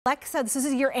Alexa, this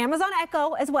is your Amazon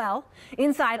Echo as well,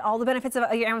 inside all the benefits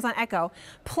of your Amazon Echo.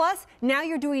 Plus, now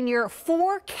you're doing your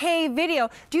 4K video.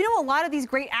 Do you know a lot of these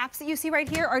great apps that you see right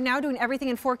here are now doing everything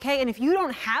in 4K? And if you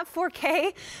don't have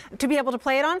 4K to be able to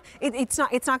play it on, it's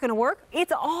not going to work.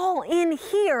 It's all in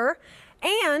here,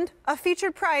 and a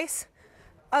featured price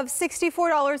of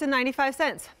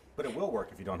 $64.95. But it will work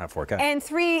if you don't have 4K. And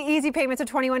 3 easy payments of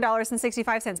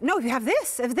 $21.65. No, if you have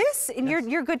this, and yes.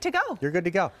 you're good to go. You're good to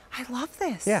go. I love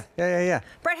this. Yeah.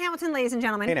 Brett Hamilton, ladies and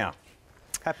gentlemen. Hey now.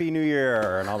 Happy New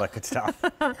Year and all that good stuff.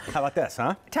 How about this,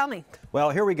 huh? Tell me. Well,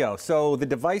 here we go. So the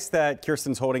device that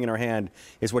Kirsten's holding in her hand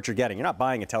is what you're getting. You're not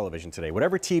buying a television today.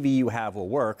 Whatever TV you have will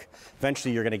work.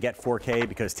 Eventually, you're going to get 4K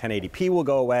because 1080p will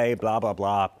go away, blah, blah,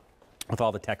 blah, with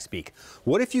all the tech speak.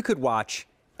 What if you could watch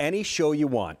any show you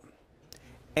want,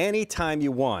 anytime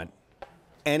you want,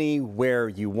 anywhere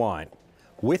you want,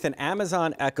 with an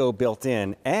Amazon Echo built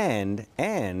in, and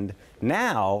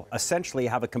now essentially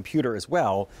have a computer as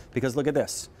well, because look at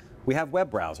this. We have web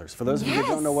browsers. For those of you who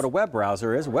don't know what a web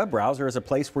browser is a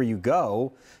place where you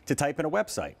go to type in a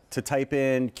website, to type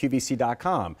in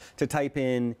QVC.com, to type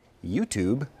in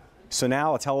YouTube. So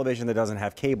now a television that doesn't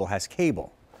have cable has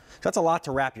cable. So that's a lot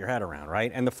to wrap your head around, right?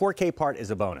 And the 4K part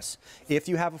is a bonus. If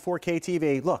you have a 4K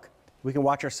TV, look, we can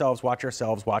watch ourselves.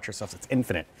 It's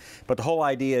infinite. But the whole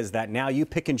idea is that now you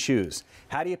pick and choose.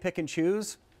 How do you pick and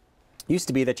choose? Used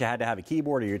to be that you had to have a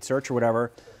keyboard or you'd search or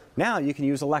whatever. Now you can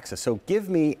use Alexa. So give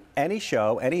me any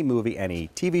show, any movie, any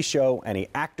TV show, any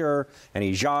actor,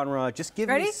 any genre. Just give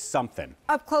me something.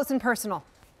 Up close and personal.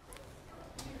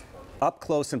 Up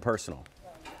close and personal.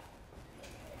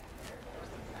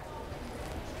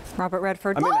 Robert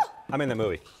Redford. I'm in the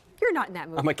movie. You're not in that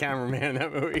movie. I'm a cameraman in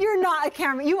that movie. You're not a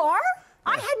cameraman. You are? Yeah.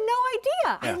 I had no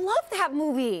idea. Yeah. I love that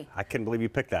movie. I couldn't believe you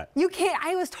picked that. You can't.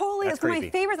 I was totally, it's one of my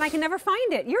favorites, and I can never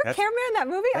find it. You're a cameraman in that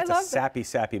movie? I love it. That's a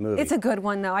sappy movie. It's a good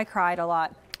one, though. I cried a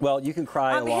lot. Well, you can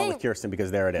cry along with Kirsten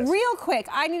because there it is. Real quick,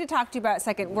 I need to talk to you about a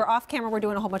second. We're off camera. We're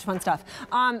doing a whole bunch of fun stuff.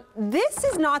 This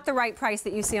is not the right price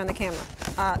that you see on the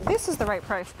camera. This is the right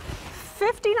price.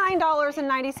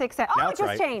 $59.96. Oh, it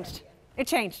just changed. It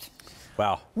changed.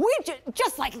 Wow. We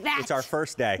just like that. It's our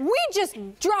first day. We just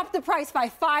dropped the price by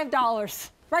 $5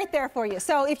 right there for you.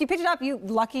 So if you picked it up,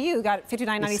 lucky you got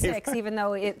 $59.96, even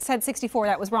though it said $64.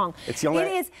 That was wrong. It's the only.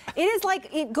 It is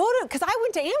like because I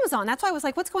went to Amazon. That's why I was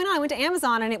like, what's going on? I went to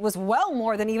Amazon and it was well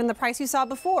more than even the price you saw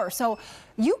before. So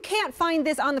you can't find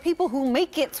this on the people who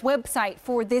make its website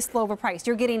for this low of a price.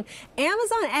 You're getting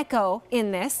Amazon Echo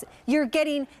in this. You're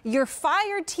getting your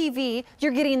Fire TV.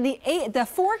 You're getting the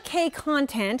 4K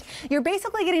content. You're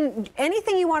basically getting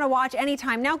anything you want to watch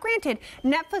anytime. Now, granted,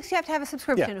 Netflix you have to have a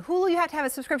subscription. Yeah. Hulu you have to have a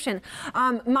subscription.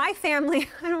 My family,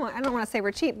 I don't want to say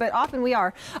we're cheap, but often we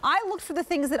are. I looked for the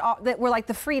things that were like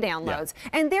the free downloads,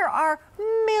 and there are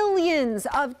millions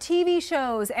of TV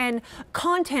shows and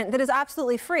content that is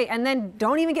absolutely free. And then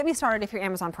don't even get me started if you're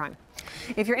Amazon Prime.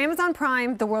 If you're Amazon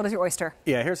Prime, the world is your oyster.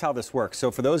 Yeah, here's how this works.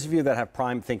 So for those of you that have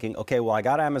Prime thinking, okay, well, I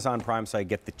got Amazon Prime, so I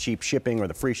get the cheap shipping or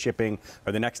the free shipping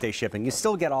or the next day shipping, you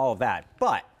still get all of that.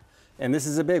 But, and this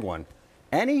is a big one,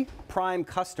 any Prime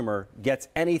customer gets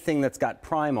anything that's got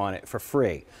Prime on it for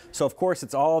free. So, of course,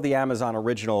 it's all the Amazon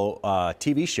original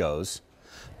TV shows,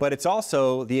 but it's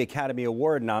also the Academy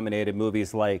Award nominated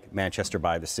movies like Manchester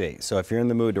by the Sea. So if you're in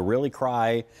the mood to really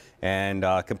cry and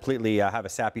completely have a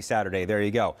sappy Saturday, there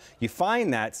you go. You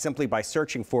find that simply by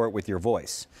searching for it with your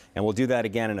voice. And we'll do that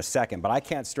again in a second. But I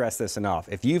can't stress this enough.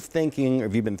 If you've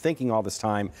been thinking all this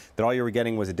time that all you were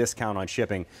getting was a discount on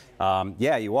shipping,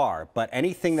 yeah, you are. But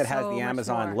anything that has the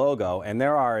Amazon logo, and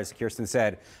there are, as Kirsten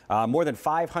said, more than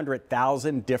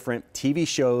 500,000 different TV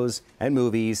shows and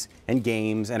movies and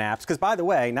games and apps. Because, by the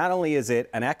way, not only is it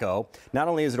an Echo, not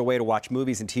only is it a way to watch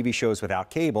movies and TV shows without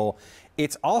cable,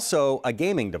 it's also a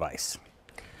gaming device.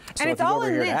 So and it's all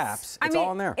in this. Apps, it's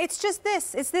all in there. It's just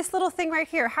this. It's this little thing right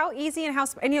here. How easy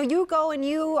and you go and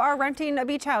you are renting a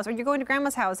beach house or you're going to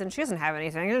grandma's house and she doesn't have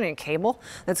anything. You don't need cable.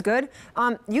 That's good.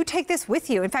 You take this with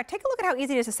you. In fact, take a look at how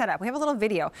easy it is to set up. We have a little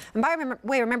video. And by the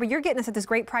way, remember, you're getting this at this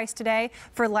great price today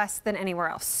for less than anywhere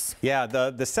else. Yeah,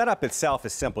 the setup itself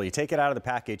is simple. You take it out of the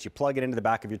package, you plug it into the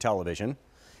back of your television.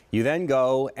 You then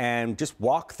go and just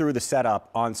walk through the setup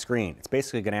on screen. It's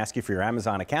basically going to ask you for your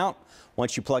Amazon account.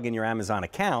 Once you plug in your Amazon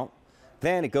account,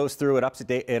 then it goes through, it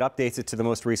updates it to the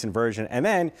most recent version, and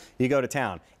then you go to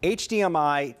town.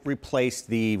 HDMI replaced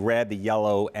the red, the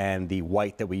yellow, and the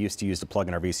white that we used to use to plug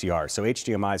in our VCR. So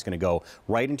HDMI is going to go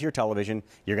right into your television.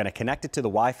 You're going to connect it to the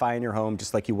Wi-Fi in your home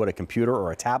just like you would a computer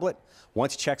or a tablet.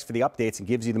 Once it checks for the updates and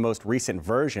gives you the most recent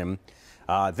version,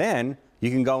 then you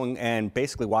can go and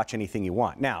basically watch anything you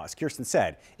want. Now, as Kirsten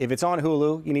said, if it's on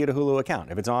Hulu, you need a Hulu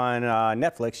account. If it's on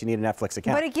Netflix, you need a Netflix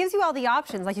account. But it gives you all the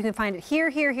options. Like you can find it here,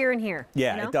 here, here, and here.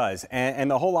 Yeah, you know? it does. And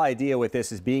the whole idea with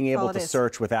this is being able to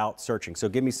search without searching. So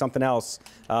give me something else.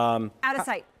 Out of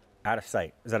sight. Out of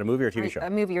sight. Is that a movie or a TV show? A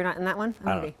movie. You're not in that one?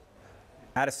 A movie.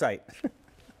 Out of sight.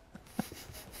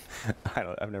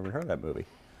 I've never heard of that movie.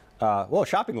 Well,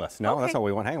 shopping list. No, that's not what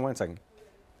we want. Hang on one second.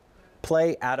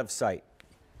 Play Out of Sight.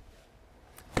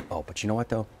 Oh, but you know what,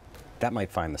 though? That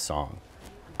might find the song.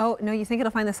 Oh, no, you think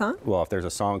it'll find the song? Well, if there's a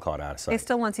song called Out of Sight. It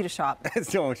still wants you to shop. It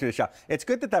still wants you to shop. It's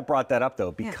good that brought that up,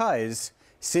 though, because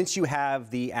since you have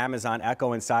the Amazon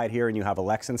Echo inside here and you have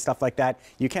Alexa and stuff like that,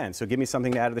 you can. So give me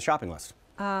something to add to the shopping list.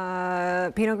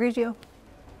 Pinot Grigio.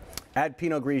 Add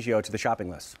Pinot Grigio to the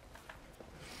shopping list.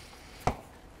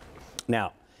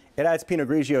 Now, it adds Pinot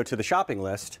Grigio to the shopping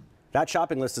list. That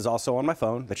shopping list is also on my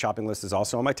phone. The shopping list is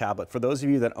also on my tablet. For those of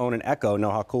you that own an Echo,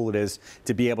 know how cool it is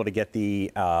to be able to get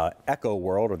the Echo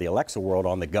World or the Alexa World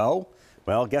on the go.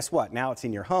 Well, guess what? Now it's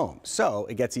in your home. So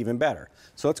it gets even better.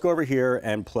 So let's go over here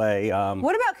and play.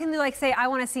 What about, can you like say, I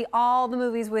want to see all the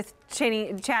movies with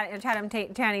Channing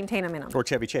Tatum in them? Or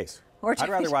Chevy Chase. I'd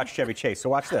rather watch Chevy Chase. So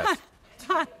watch this.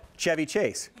 Chevy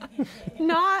Chase.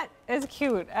 Not as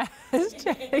cute as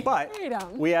Channing But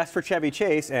Tatum. we asked for Chevy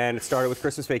Chase, and it started with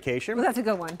Christmas Vacation. Well, that's a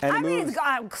good one. And I mean,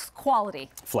 it's quality.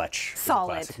 Fletch.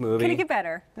 Solid. Classic movie. Can it get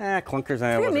better? Clunkers.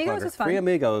 Three Amigos was fun. Three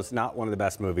Amigos, not one of the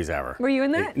best movies ever. Were you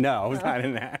in that? No, I was not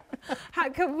in that.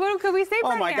 Could we say Oh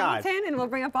Brett my God. Hamilton and we'll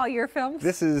bring up all your films?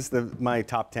 This is my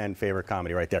top 10 favorite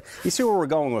comedy right there. You see where we're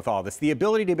going with all this. The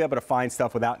ability to be able to find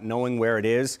stuff without knowing where it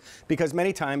is, because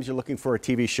many times you're looking for a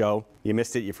TV show, you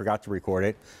missed it, you forgot to record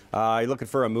it. You're looking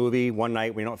for a movie one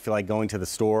night when you don't feel like going to the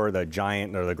store, the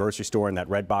Giant or the grocery store in that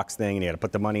red box thing, and you got to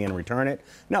put the money in and return it.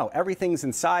 No, everything's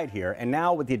inside here. And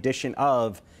now with the addition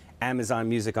of Amazon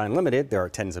Music Unlimited, there are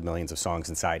tens of millions of songs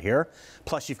inside here.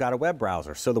 Plus, you've got a web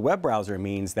browser. So the web browser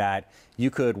means that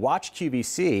you could watch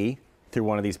QVC through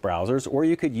one of these browsers, or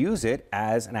you could use it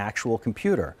as an actual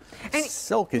computer. And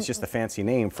Silk is just a fancy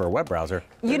name for a web browser.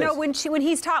 You know, it's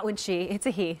a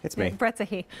he. It's me. Brett's a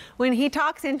he. When he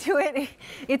talks into it,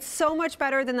 it's so much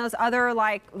better than those other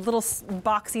like little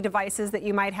boxy devices that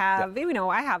you might have. Yep. You know,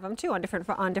 I have them too on different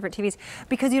TVs,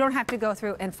 because you don't have to go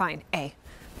through and find A,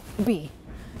 B,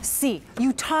 C.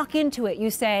 You talk into it. You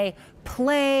say,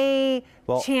 play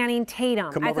Channing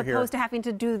Tatum, as opposed to having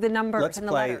to do the numbers and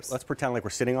the letters. Let's pretend like we're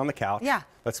sitting on the couch. Yeah.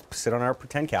 Let's sit on our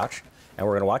pretend couch, and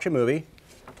we're going to watch a movie.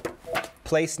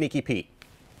 Play Sneaky Pete.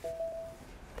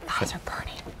 Eyes are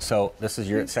burning. So this is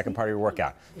your second part of your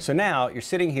workout. So now you're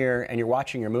sitting here and you're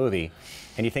watching your movie,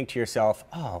 and you think to yourself,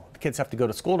 oh, the kids have to go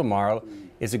to school tomorrow.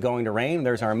 Is it going to rain?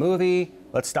 There's our movie.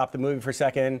 Let's stop the movie for a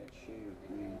second.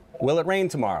 Will it rain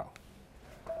tomorrow?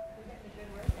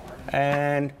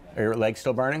 And are your legs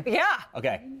still burning? Yeah.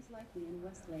 Okay.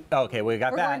 Okay, we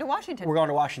got that. We're going to Washington. We're going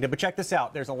to Washington. But check this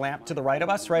out. There's a lamp to the right of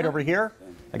us, right over here.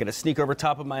 I got to sneak over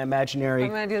top of my imaginary. I'm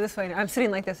going to do this way now. I'm sitting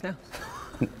like this now.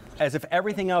 As if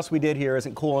everything else we did here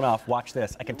isn't cool enough, watch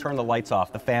this. I can turn the lights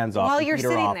off, the fans off, while the you're heater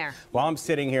sitting off. there. While I'm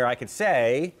sitting here, I could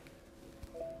say,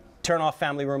 turn off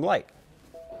family room light.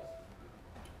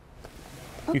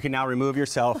 You can now remove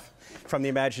yourself from the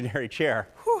imaginary chair.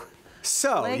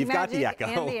 So Leg you've got the Echo.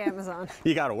 And the Amazon.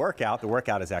 You got a workout. The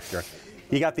workout is extra.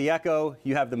 You got the Echo,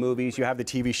 you have the movies, you have the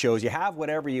TV shows, you have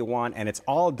whatever you want, and it's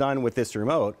all done with this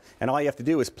remote. And all you have to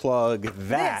do is plug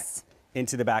that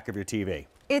into the back of your TV.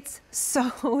 It's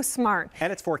so smart.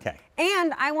 And it's 4K.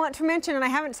 And I want to mention, and I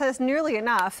haven't said this nearly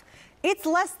enough, it's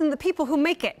less than the people who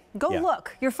make it. Go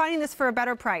look. You're finding this for a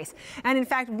better price. And in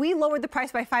fact, we lowered the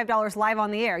price by $5 live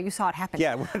on the air. You saw it happen.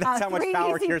 Yeah, that's how much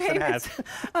power Kirsten has.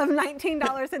 Of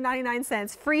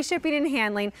 $19.99. Free shipping and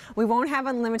handling. We won't have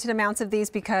unlimited amounts of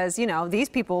these because, you know, these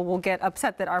people will get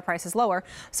upset that our price is lower.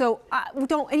 So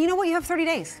don't, and you know what? You have 30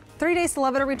 days. 30 days to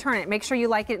love it or return it. Make sure you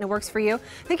like it and it works for you.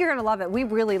 I think you're going to love it. We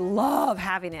really love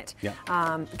having it. Yeah.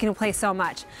 You can play so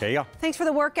much. There you go. Thanks for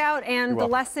the workout and the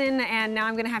lesson. And now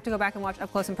I'm going to have to go back and watch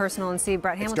Up Close and Personal and see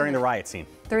Brett Hamilton. It's during the riot scene.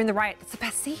 During the riot. It's the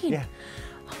best scene. Yeah.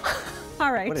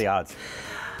 All right. What are the odds?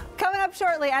 Coming up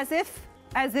shortly, as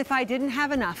if I didn't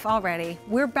have enough already,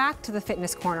 we're back to the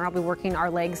fitness corner. I'll be working our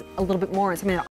legs a little bit more in a minute.